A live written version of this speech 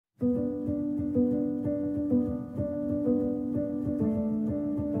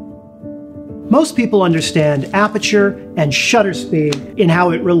Most people understand aperture and shutter speed in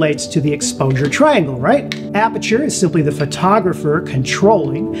how it relates to the exposure triangle, right? Aperture is simply the photographer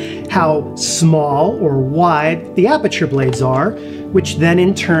controlling how small or wide the aperture blades are, which then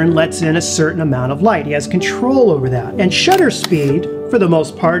in turn lets in a certain amount of light. He has control over that. And shutter speed, for the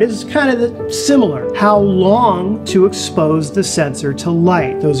most part, is kind of similar. How long to expose the sensor to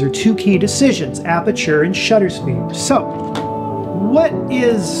light. Those are two key decisions, aperture and shutter speed. So, what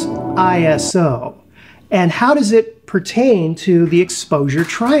is ISO? And how does it pertain to the exposure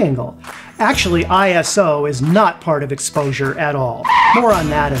triangle? Actually, ISO is not part of exposure at all. More on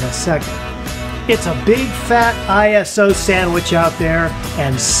that in a second. It's a big fat ISO sandwich out there,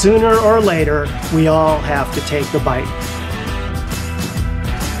 and sooner or later, we all have to take the bite.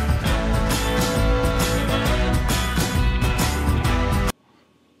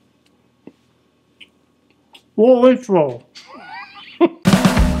 Well, intro.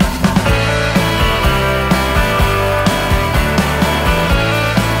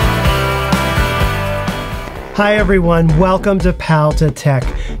 Hi everyone, welcome to Pal to Tech.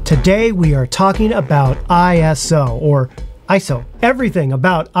 Today we are talking about ISO, or ISO. Everything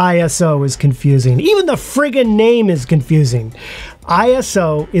about ISO is confusing. Even the friggin' name is confusing.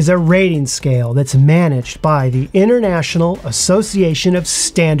 ISO is a rating scale that's managed by the International Association of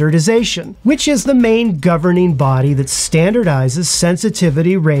Standardization, which is the main governing body that standardizes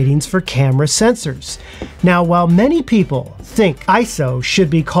sensitivity ratings for camera sensors. Now, while many people think ISO should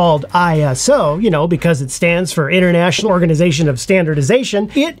be called ISO, because it stands for International Organization of Standardization,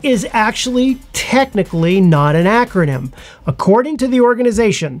 it is actually technically not an acronym. According to the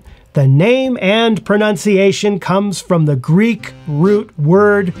organization, the name and pronunciation comes from the Greek root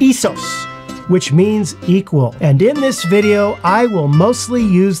word isos, which means equal. And in this video, I will mostly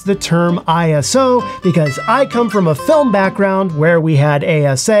use the term ISO because I come from a film background where we had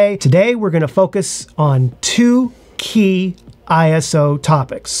ASA. Today, we're going to focus on two key ISO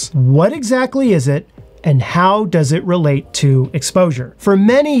topics. What exactly is it? And how does it relate to exposure? For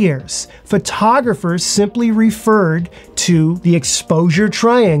many years, photographers simply referred to the exposure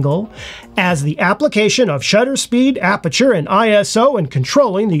triangle as the application of shutter speed, aperture, and ISO in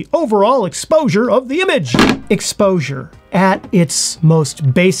controlling the overall exposure of the image. Exposure, at its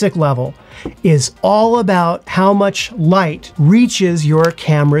most basic level, is all about how much light reaches your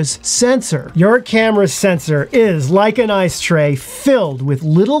camera's sensor. Your camera's sensor is like an ice tray filled with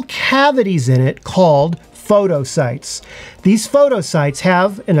little cavities in it called photosites. These photosites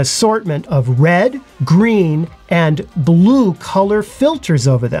have an assortment of red, green, and blue color filters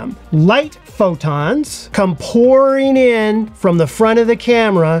over them. Light photons come pouring in from the front of the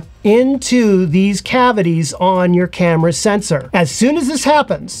camera into these cavities on your camera sensor. As soon as this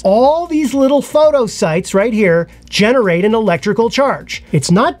happens, all these little photosites right here generate an electrical charge.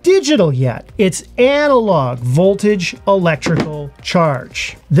 It's not digital yet, it's analog voltage electrical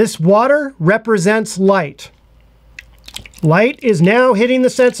charge. This water represents light. Light is now hitting the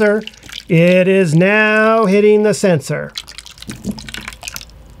sensor. It is now hitting the sensor.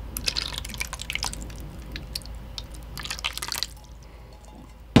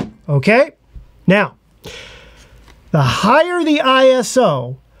 Okay, now, the higher the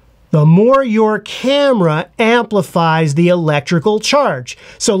ISO, the more your camera amplifies the electrical charge.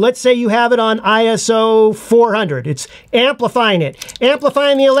 So let's say you have it on ISO 400. It's amplifying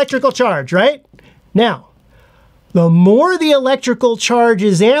the electrical charge, right? Now, the more the electrical charge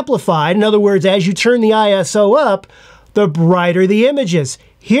is amplified, in other words, as you turn the ISO up, the brighter the image is.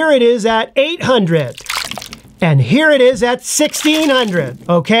 Here it is at 800. And here it is at 1600,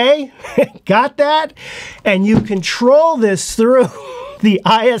 okay? Got that? And you control this through the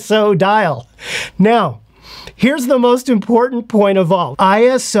ISO dial. Now, here's the most important point of all.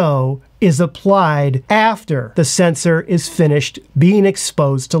 ISO is applied after the sensor is finished being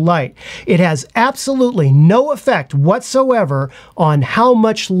exposed to light. It has absolutely no effect whatsoever on how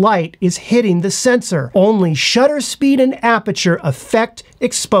much light is hitting the sensor. Only shutter speed and aperture affect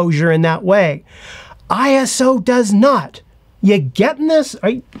exposure in that way. ISO does not. You getting this? Are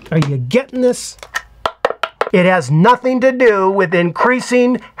you getting this? It has nothing to do with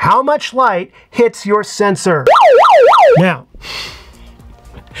increasing how much light hits your sensor. Now,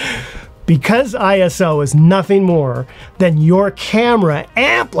 because ISO is nothing more than your camera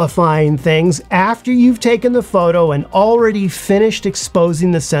amplifying things after you've taken the photo and already finished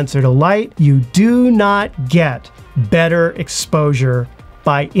exposing the sensor to light, you do not get better exposure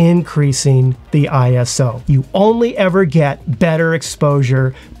by increasing the ISO. You only ever get better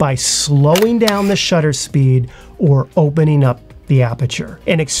exposure by slowing down the shutter speed or opening up the aperture.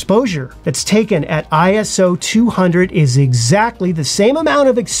 An exposure that's taken at ISO 200 is exactly the same amount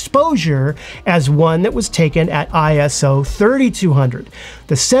of exposure as one that was taken at ISO 3200.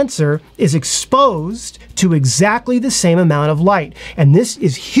 The sensor is exposed to exactly the same amount of light, and this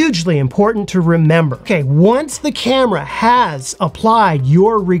is hugely important to remember. Okay, once the camera has applied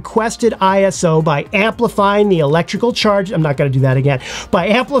your requested ISO by amplifying the electrical charge, I'm not going to do that again, by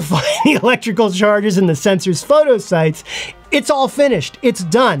amplifying the electrical charges in the sensor's photosites, it's all finished, it's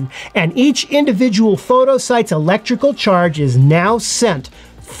done, and each individual photosite's electrical charge is now sent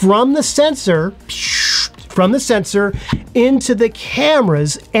from the sensor into the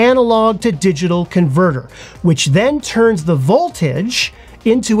camera's analog to digital converter, which then turns the voltage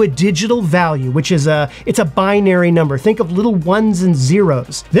into a digital value, which is it's a binary number. Think of little ones and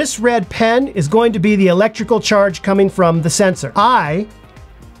zeros. This red pen is going to be the electrical charge coming from the sensor. I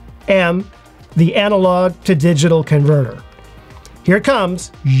am the analog to digital converter. Here it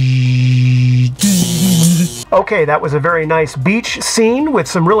comes. Okay, that was a very nice beach scene with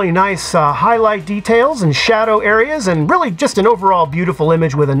some really nice highlight details and shadow areas, and really just an overall beautiful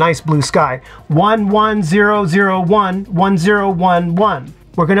image with a nice blue sky. 11001, 1011.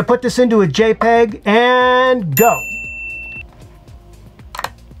 We're gonna put this into a JPEG and go.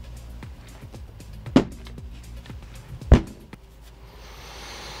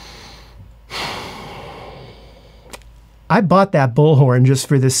 I bought that bullhorn just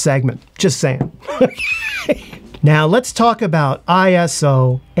for this segment, just saying. Now let's talk about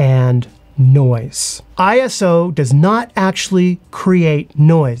ISO and noise. ISO does not actually create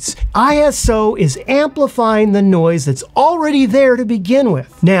noise. ISO is amplifying the noise that's already there to begin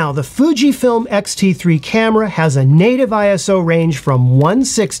with. Now, the Fujifilm X-T3 camera has a native ISO range from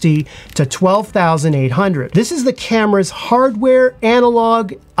 160 to 12,800. This is the camera's hardware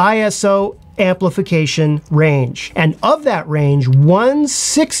analog ISO amplification range. And of that range,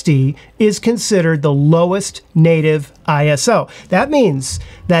 160 is considered the lowest native ISO. That means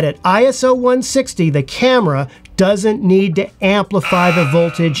that at ISO 160, the camera doesn't need to amplify the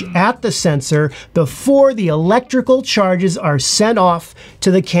voltage at the sensor before the electrical charges are sent off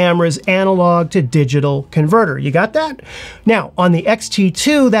to the camera's analog to digital converter. You got that? Now, on the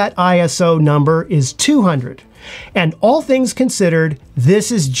X-T2, that ISO number is 200. And all things considered,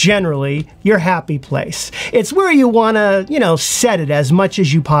 this is generally your happy place. It's where you want to, set it as much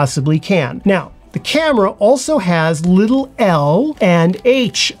as you possibly can. Now, the camera also has little L and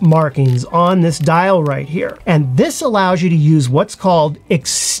H markings on this dial right here. And this allows you to use what's called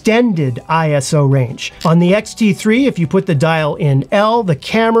extended ISO range. On the X-T3, if you put the dial in L, the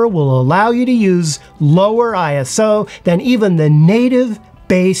camera will allow you to use lower ISO than even the native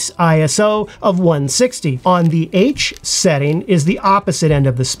base ISO of 160. On the H setting is the opposite end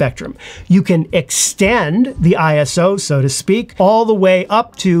of the spectrum. You can extend the ISO, so to speak, all the way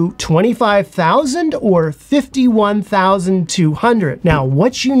up to 25,000 or 51,200. Now,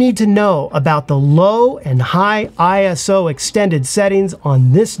 what you need to know about the low and high ISO extended settings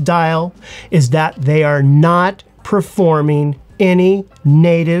on this dial is that they are not performing any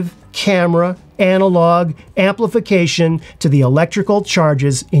native camera analog amplification to the electrical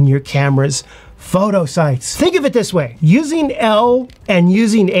charges in your camera's photosites. Think of it this way. Using L and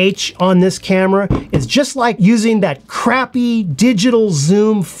using H on this camera is just like using that crappy digital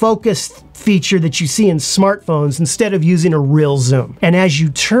zoom focus feature that you see in smartphones instead of using a real zoom. And as you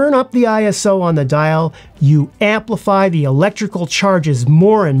turn up the ISO on the dial, you amplify the electrical charges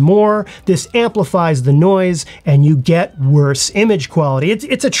more and more. This amplifies the noise and you get worse image quality.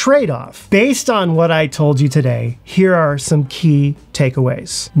 It's a trade-off. Based on what I told you today, here are some key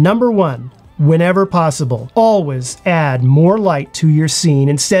takeaways. Number one, whenever possible, always add more light to your scene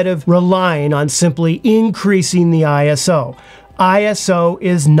instead of relying on simply increasing the ISO. ISO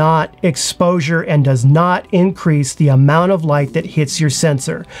is not exposure and does not increase the amount of light that hits your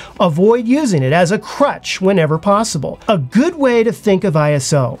sensor. Avoid using it as a crutch whenever possible. A good way to think of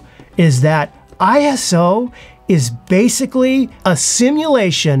ISO is that ISO is basically a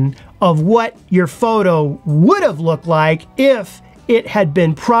simulation of what your photo would have looked like if it had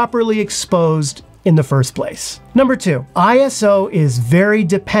been properly exposed in the first place. Number two, ISO is very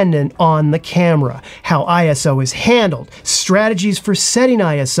dependent on the camera, how ISO is handled, strategies for setting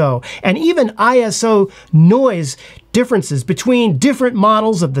ISO, and even ISO noise differences between different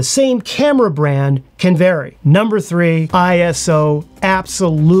models of the same camera brand can vary. Number three, ISO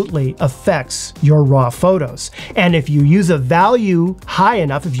absolutely affects your raw photos. And if you use a value high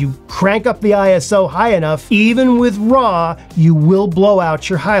enough, if you crank up the ISO high enough, even with RAW, you will blow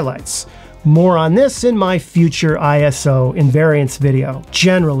out your highlights. More on this in my future ISO invariance video.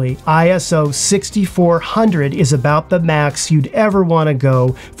 Generally, ISO 6400 is about the max you'd ever want to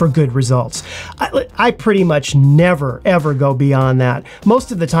go for good results. I pretty much never ever go beyond that.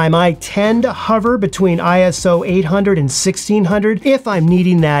 Most of the time I tend to hover between ISO 800 and 1600 if I'm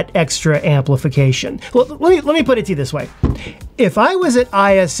needing that extra amplification. Well, let me put it to you this way. If I was at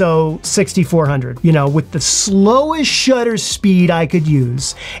ISO 6400, you know, with the slowest shutter speed I could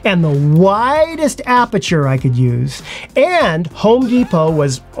use and the widest aperture I could use, and Home Depot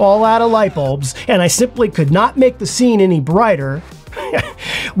was all out of light bulbs and I simply could not make the scene any brighter,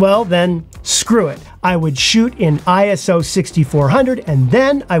 well then, screw it. I would shoot in ISO 6400 and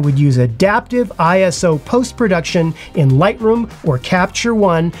then I would use adaptive ISO post-production in Lightroom or Capture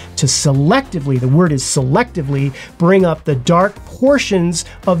One to selectively, the word is selectively, bring up the dark portions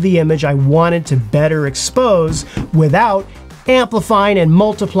of the image I wanted to better expose without amplifying and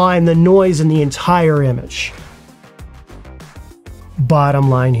multiplying the noise in the entire image. Bottom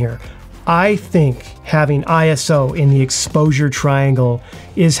line here, I think having ISO in the exposure triangle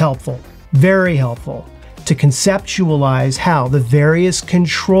is helpful. Very helpful to conceptualize how the various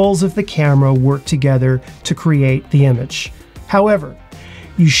controls of the camera work together to create the image. However,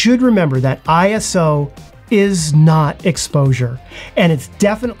 you should remember that ISO is not exposure, and it's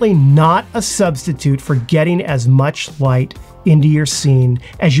definitely not a substitute for getting as much light into your scene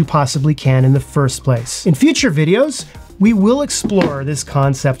as you possibly can in the first place. In future videos, we will explore this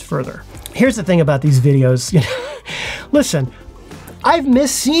concept further. Here's the thing about these videos. Listen, I've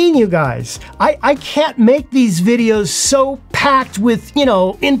missed seeing you guys. I can't make these videos so packed with, you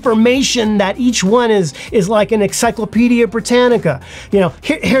know, information that each one is like an Encyclopedia Britannica. You know,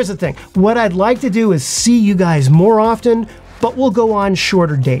 here's the thing. What I'd like to do is see you guys more often, but we'll go on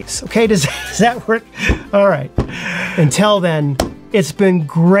shorter dates. Okay, does that work? All right. Until then, it's been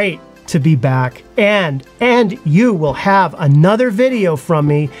great to be back, and you will have another video from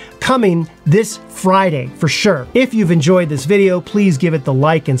me coming this Friday for sure. If you've enjoyed this video, please give it the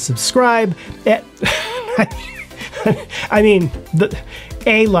like and subscribe. I mean,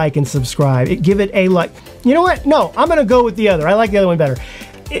 a like and subscribe. Give it a like. You know what? No, I'm gonna go with the other. I like the other one better.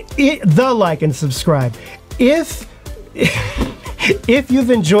 The like and subscribe. If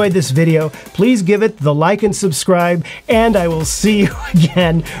you've enjoyed this video, please give it the like and subscribe, and I will see you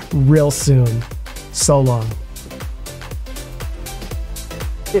again real soon. So long.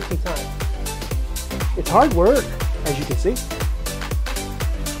 50 times. It's hard work, as you can see.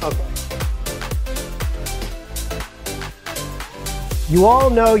 Okay. You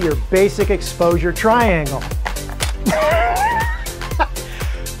all know your basic exposure triangle.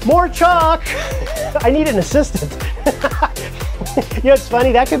 More chalk! I need an assistant. You know, it's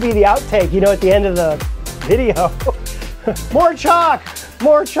funny, that could be the outtake, you know, at the end of the video. More chalk!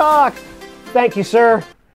 More chalk! Thank you, sir.